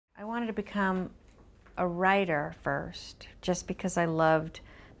wanted to become a writer first, just because I loved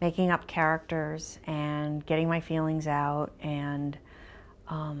making up characters and getting my feelings out and,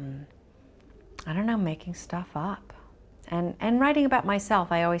 I don't know, making stuff up. And writing about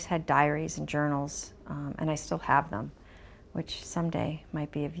myself. I always had diaries and journals, and I still have them, which someday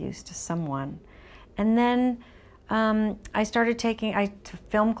might be of use to someone. And then I started taking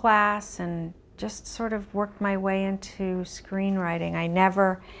film class and just sort of worked my way into screenwriting. I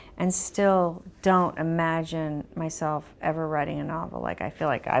never, and still don't imagine myself ever writing a novel. Like, I feel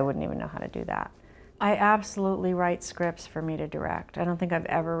like I wouldn't even know how to do that. I absolutely write scripts for me to direct. I don't think I've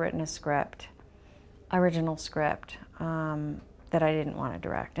ever written a script, original script, that I didn't want to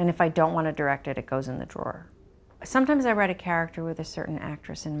direct. And if I don't want to direct it, it goes in the drawer. Sometimes I write a character with a certain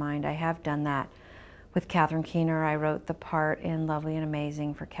actress in mind. I have done that with Catherine Keener. I wrote the part in Lovely and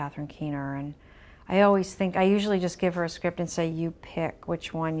Amazing for Catherine Keener, and I always think, I usually just give her a script and say, you pick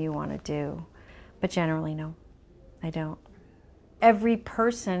which one you want to do. But generally, no, I don't. Every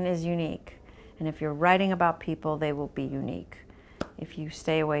person is unique, and if you're writing about people, they will be unique. If you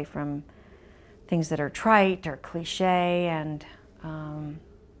stay away from things that are trite or cliche and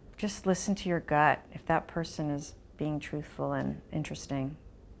just listen to your gut, if that person is being truthful and interesting,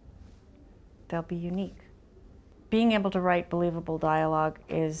 they'll be unique. Being able to write believable dialogue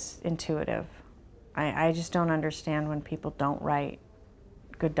is intuitive. I just don't understand when people don't write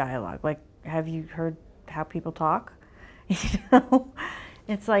good dialogue. Like, have you heard how people talk? You know?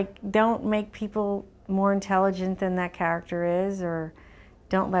 It's like, don't make people more intelligent than that character is, or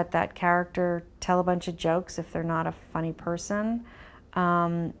don't let that character tell a bunch of jokes if they're not a funny person.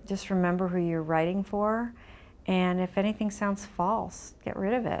 Just remember who you're writing for, and if anything sounds false, get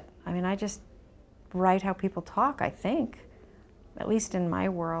rid of it. I mean, I just write how people talk, I think, at least in my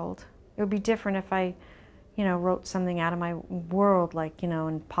world. It would be different if I, you know, wrote something out of my world, like, you know,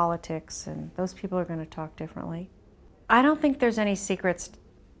 in politics, and those people are going to talk differently. I don't think there's any secrets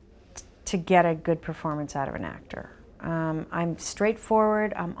to get a good performance out of an actor. I'm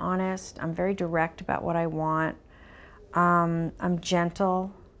straightforward, I'm honest, I'm very direct about what I want. I'm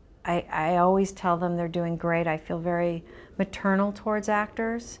gentle. I always tell them they're doing great. I feel very maternal towards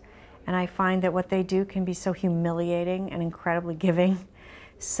actors, and I find that what they do can be so humiliating and incredibly giving.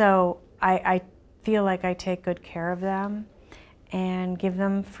 So I feel like I take good care of them and give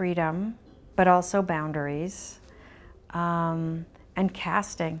them freedom, but also boundaries. And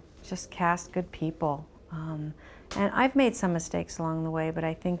casting, just cast good people. And I've made some mistakes along the way, but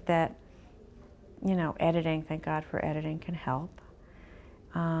I think that, you know, editing, thank God for editing, can help.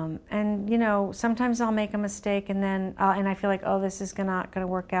 And, you know, sometimes I'll make a mistake and then, and I feel like, oh, this is not going to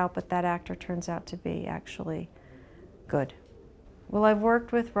work out, but that actor turns out to be actually good. Well, I've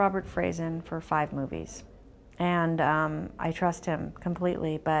worked with Robert Frazen for 5 movies, and I trust him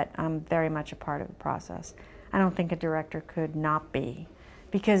completely, but I'm very much a part of the process. I don't think a director could not be,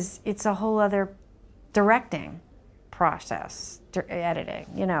 because it's a whole other directing process, editing,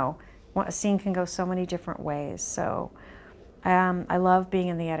 you know. A scene can go so many different ways, so I love being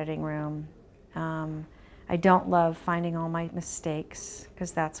in the editing room. I don't love finding all my mistakes,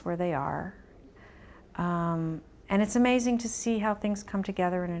 because that's where they are. And it's amazing to see how things come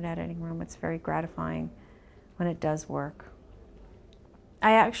together in an editing room. It's very gratifying when it does work.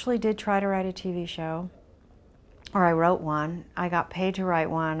 I actually did try to write a TV show, or I wrote one. I got paid to write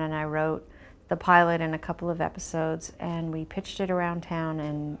one, and I wrote the pilot and a couple of episodes, and we pitched it around town,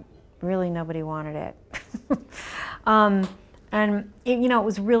 and really nobody wanted it. And it, you know, it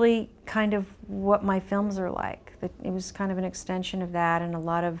was really kind of what my films are like. It was kind of an extension of that, and a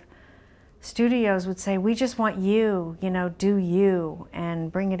lot of studios would say, we just want you, you know, do you,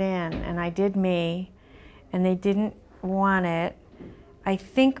 and bring it in. And I did me, and they didn't want it. I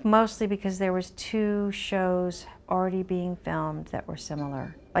think mostly because there was 2 shows already being filmed that were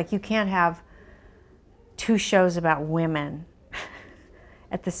similar. Like, you can't have 2 shows about women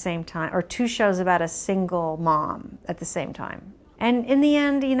at the same time, or 2 shows about a single mom at the same time. And in the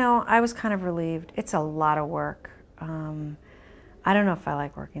end, you know, I was kind of relieved. It's a lot of work. I don't know if I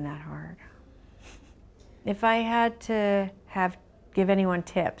like working that hard. If I had to give anyone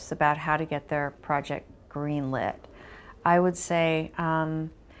tips about how to get their project greenlit, I would say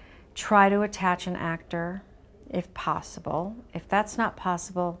try to attach an actor if possible. If that's not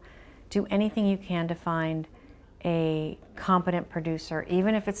possible, do anything you can to find a competent producer,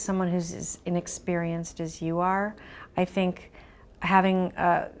 even if it's someone who's as inexperienced as you are. I think having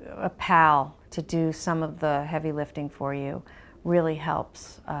a pal to do some of the heavy lifting for you really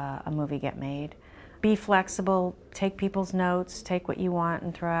helps a movie get made. Be flexible, take people's notes, take what you want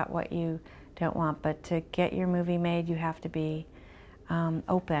and throw out what you don't want, but to get your movie made, you have to be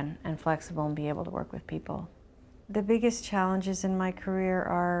open and flexible and be able to work with people. The biggest challenges in my career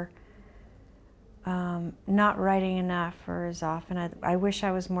are not writing enough or as often. I wish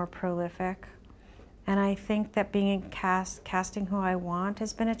I was more prolific. And I think that being casting who I want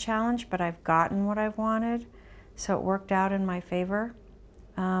has been a challenge, but I've gotten what I've wanted, so it worked out in my favor.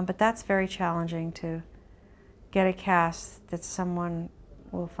 But that's very challenging, to get a cast that someone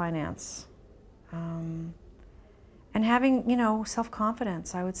will finance. And having, you know,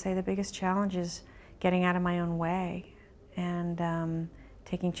 self-confidence. I would say the biggest challenge is getting out of my own way and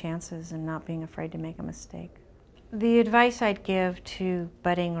taking chances and not being afraid to make a mistake. The advice I'd give to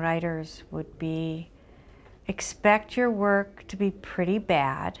budding writers would be, expect your work to be pretty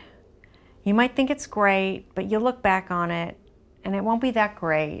bad. You might think it's great, but you'll look back on it and it won't be that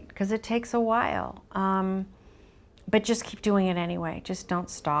great because it takes a while. But just keep doing it anyway. Just don't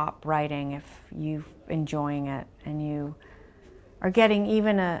stop writing if you're enjoying it and you are getting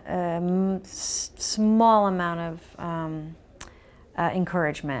even a small amount of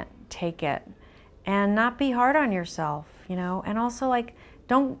encouragement. Take it. And not be hard on yourself, you know, and also, like,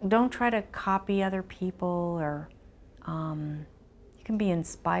 don't try to copy other people, or you can be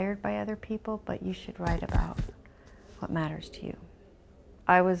inspired by other people, but you should write about what matters to you.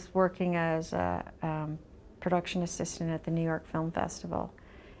 I was working as a production assistant at the New York Film Festival,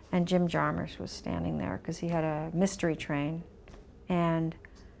 and Jim Jarmusch was standing there because he had a mystery train, and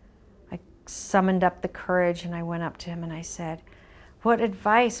I summoned up the courage and I went up to him and I said, "What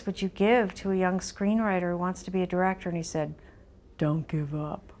advice would you give to a young screenwriter who wants to be a director?" And he said, "Don't give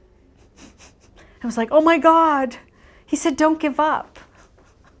up." I was like, oh my God. He said, "Don't give up."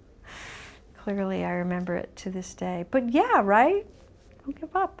 Clearly, I remember it to this day. But yeah, right? Don't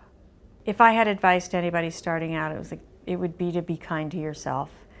give up. If I had advice to anybody starting out, it would be to be kind to yourself.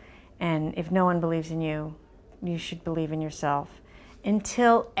 And if no one believes in you, you should believe in yourself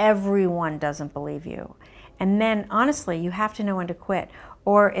until everyone doesn't believe you. And then, honestly, you have to know when to quit,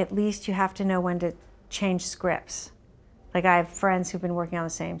 or at least you have to know when to change scripts. Like, I have friends who've been working on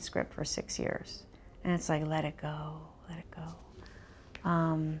the same script for 6 years, and it's like, let it go, let it go.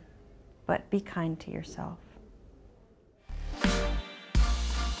 But be kind to yourself.